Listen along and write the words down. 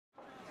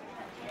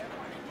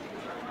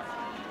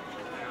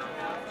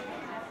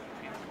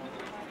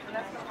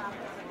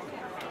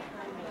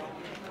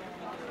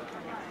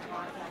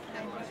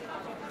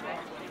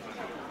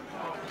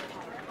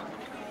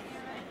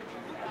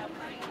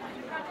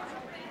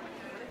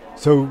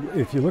So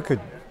if you look at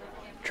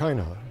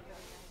China,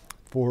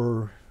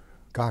 for,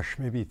 gosh,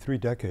 maybe 3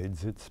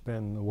 decades, it's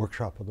been the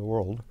workshop of the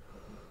world.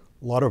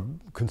 A lot of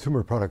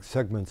consumer product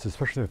segments,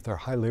 especially if they're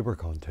high labor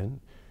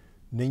content,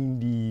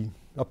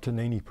 up to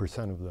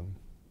 90% of them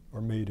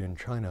are made in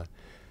China.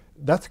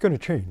 That's going to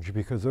change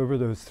because over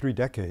those 3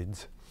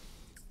 decades,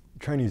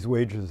 Chinese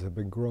wages have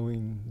been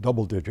growing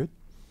double digit.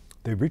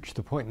 They've reached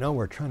the point now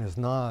where China is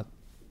not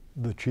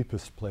the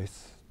cheapest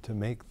place to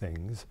make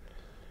things.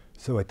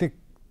 So I think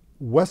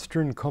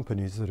Western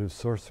companies that have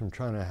sourced from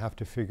China have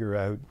to figure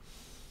out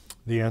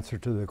the answer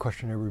to the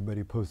question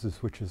everybody poses,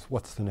 which is,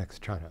 what's the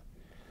next China?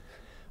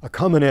 A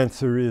common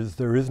answer is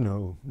there is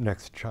no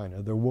next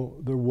China. There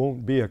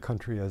won't be a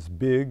country as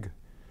big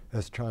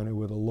as China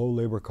with a low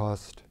labor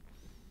cost,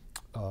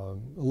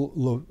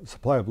 low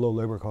supply of low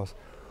labor costs,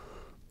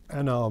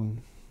 and a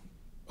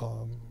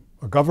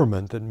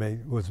government that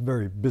was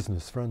very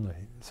business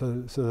friendly.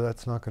 So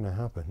that's not going to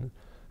happen.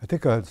 I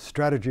think a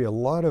strategy a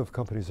lot of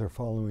companies are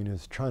following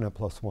is China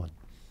plus one,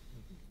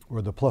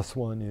 where the plus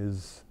one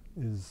is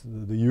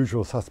the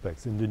usual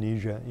suspects: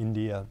 Indonesia,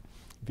 India,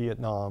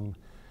 Vietnam,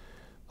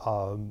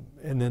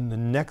 and then the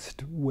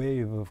next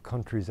wave of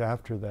countries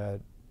after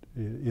that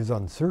is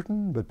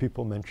uncertain, but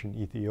people mention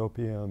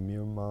Ethiopia,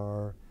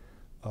 Myanmar,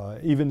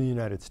 even the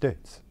United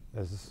States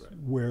as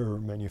where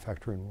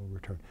manufacturing will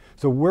return.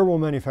 So where will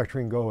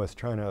manufacturing go as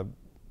China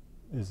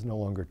is no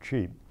longer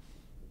cheap,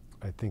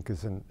 I think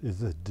is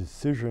a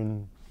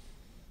decision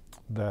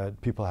that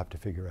people have to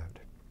figure out.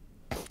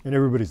 And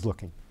everybody's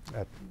looking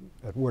at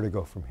where to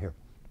go from here.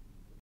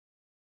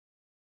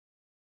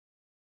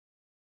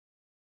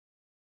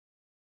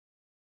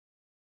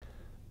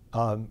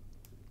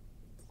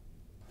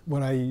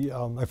 When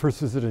I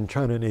first visited in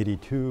China in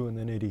 '82 and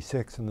then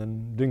 '86 and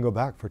then didn't go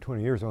back for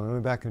 20 years. When I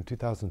went back in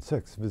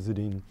 2006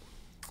 visiting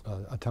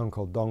a town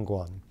called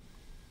Dongguan,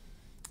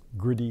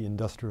 gritty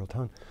industrial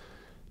town,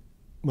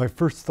 my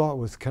first thought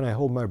was, can I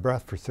hold my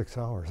breath for 6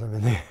 hours? I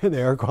mean, the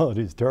air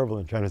quality is terrible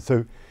in China.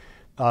 So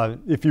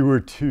if you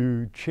were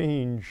to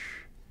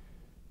change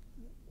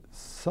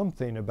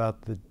something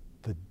about the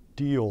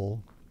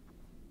deal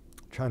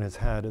China's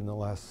had in the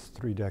last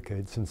 3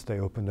 decades since they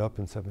opened up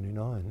in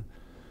 '79,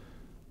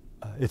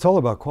 it's all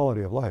about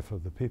quality of life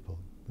of the people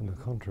in the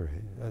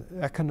country.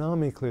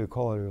 Economically, the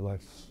quality of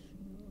life's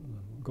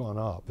gone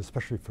up,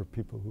 especially for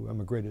people who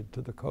emigrated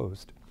to the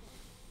coast.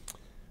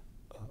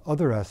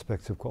 Other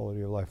aspects of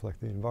quality of life, like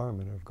the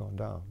environment, have gone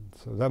down.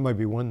 So that might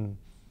be one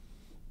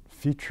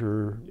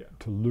feature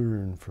to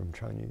learn from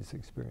Chinese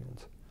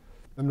experience.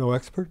 I'm no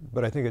expert,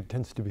 but I think it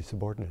tends to be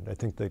subordinate. I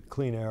think that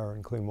clean air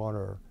and clean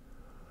water,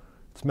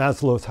 it's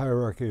Maslow's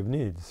hierarchy of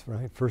needs,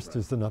 right? First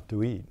is enough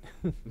to eat.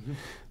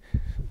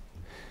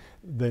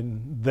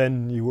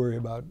 Then you worry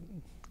about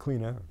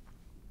clean air.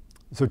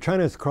 So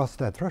China has crossed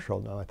that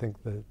threshold now. I think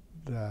that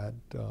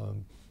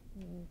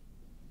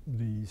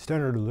the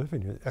standard of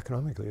living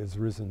economically has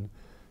risen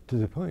to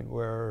the point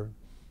where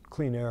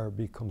clean air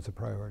becomes a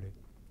priority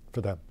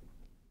for them.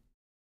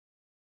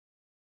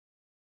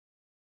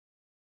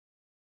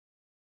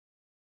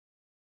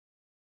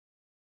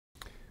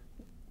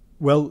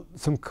 Well,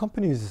 some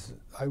companies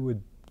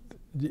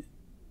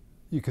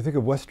you can think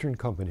of Western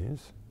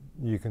companies,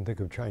 you can think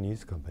of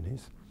Chinese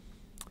companies.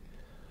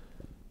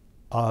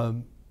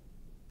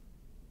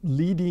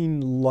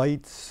 Leading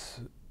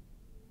lights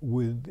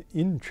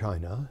within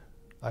China,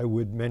 I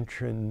would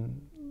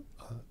mention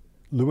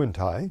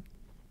Luentai,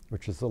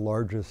 which is the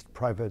largest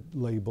private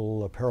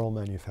label apparel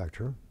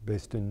manufacturer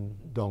based in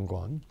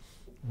Dongguan.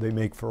 They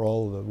make for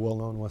all the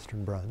well-known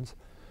Western brands.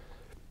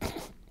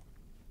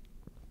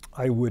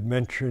 I would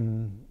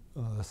mention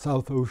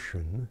South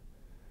Ocean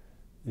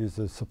is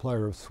a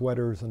supplier of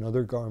sweaters and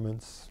other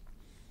garments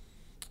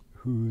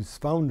whose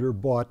founder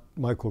bought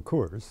Michael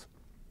Kors,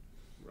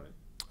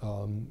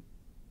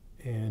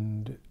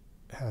 and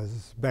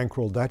has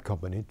bankrolled that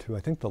company to,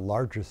 I think, the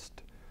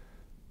largest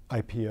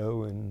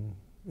IPO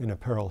in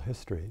apparel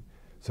history.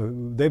 So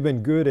they've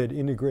been good at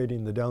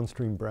integrating the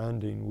downstream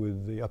branding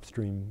with the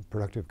upstream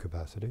productive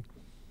capacity.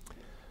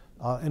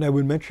 And I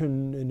would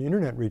mention an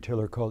internet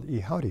retailer called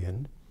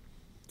Yihaodian,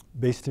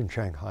 based in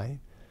Shanghai,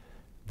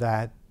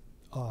 that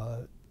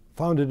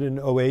founded in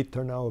 '08,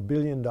 they're now $1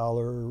 billion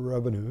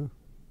revenue,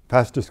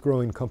 fastest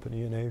growing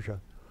company in Asia,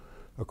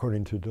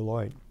 according to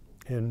Deloitte.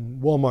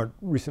 And Walmart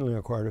recently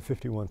acquired a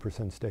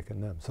 51% stake in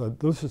them. So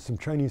those are some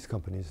Chinese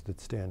companies that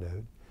stand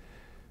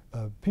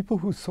out. People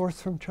who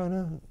source from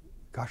China,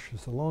 gosh,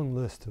 there's a long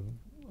list of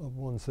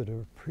ones that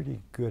are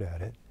pretty good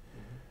at it.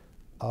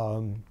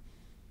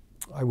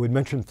 I would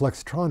mention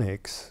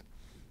Flextronics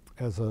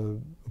as a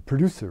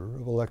producer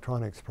of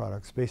electronics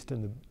products based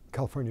in the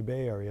California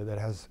Bay Area that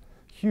has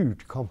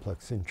huge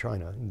complex in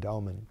China, in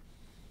Dalian.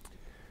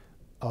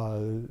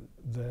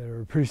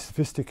 They're pretty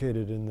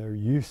sophisticated in their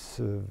use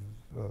of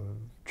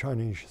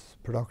Chinese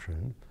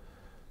production.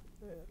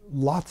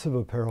 Lots of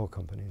apparel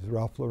companies,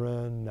 Ralph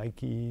Lauren,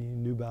 Nike,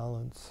 New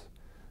Balance,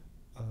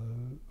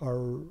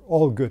 are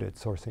all good at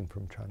sourcing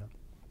from China.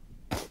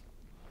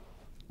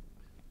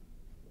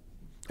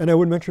 And I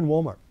would mention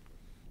Walmart.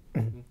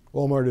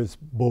 Walmart is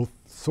both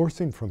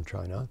sourcing from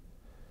China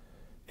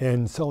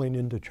and selling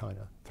into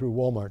China through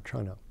Walmart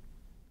China.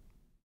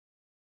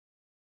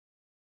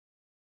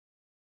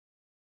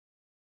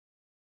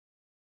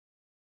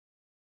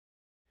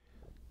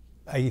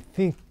 I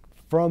think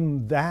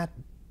from that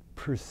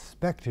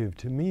perspective,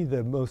 to me,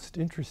 the most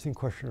interesting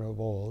question of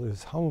all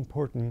is how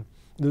important,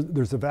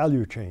 there's a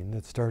value chain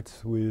that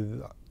starts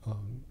with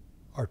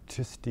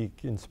artistic,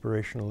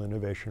 inspirational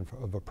innovation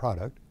of a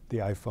product, the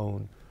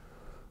iPhone,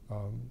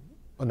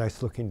 a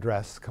nice looking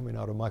dress coming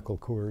out of Michael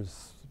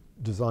Kors'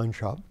 design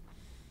shop.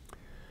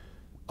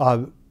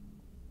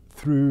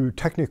 Through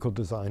technical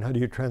design, how do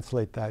you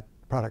translate that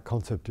product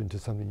concept into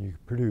something you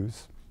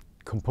produce?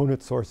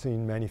 Component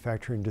sourcing,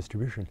 manufacturing,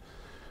 distribution.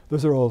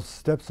 Those are all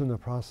steps in the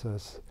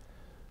process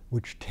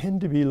which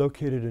tend to be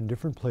located in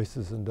different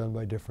places and done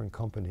by different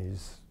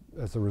companies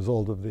as a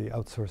result of the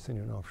outsourcing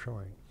and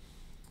offshoring.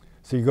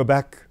 So you go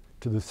back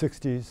to the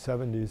 60s,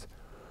 70s,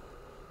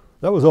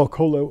 that was all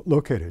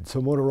co-located.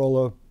 So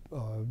Motorola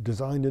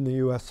designed in the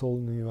US, sold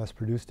in the US,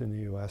 produced in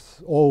the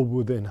US, all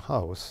within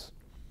house.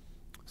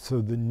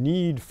 So the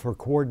need for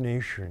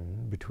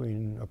coordination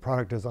between a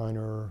product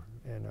designer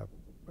and a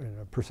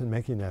person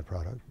making that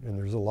product, and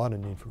there's a lot of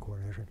need for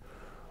coordination,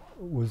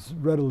 was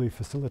readily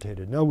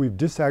facilitated. Now we've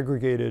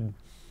disaggregated,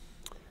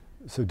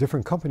 so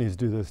different companies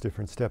do those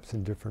different steps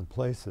in different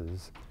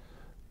places.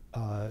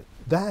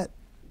 That,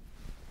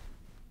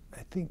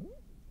 I think,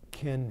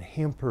 can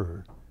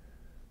hamper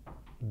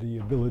the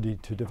ability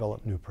to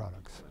develop new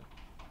products.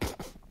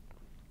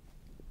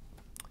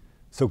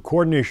 So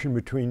coordination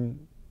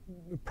between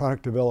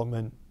product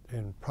development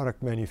and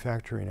product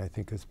manufacturing, I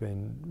think, has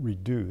been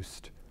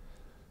reduced.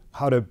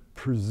 How to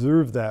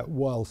preserve that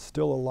while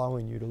still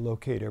allowing you to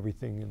locate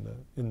everything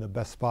in the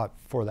best spot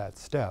for that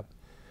step,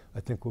 I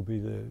think will be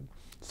the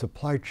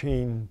supply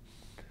chain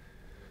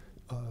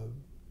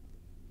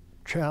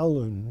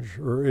challenge,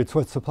 or it's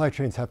what supply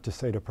chains have to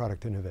say to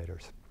product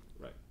innovators.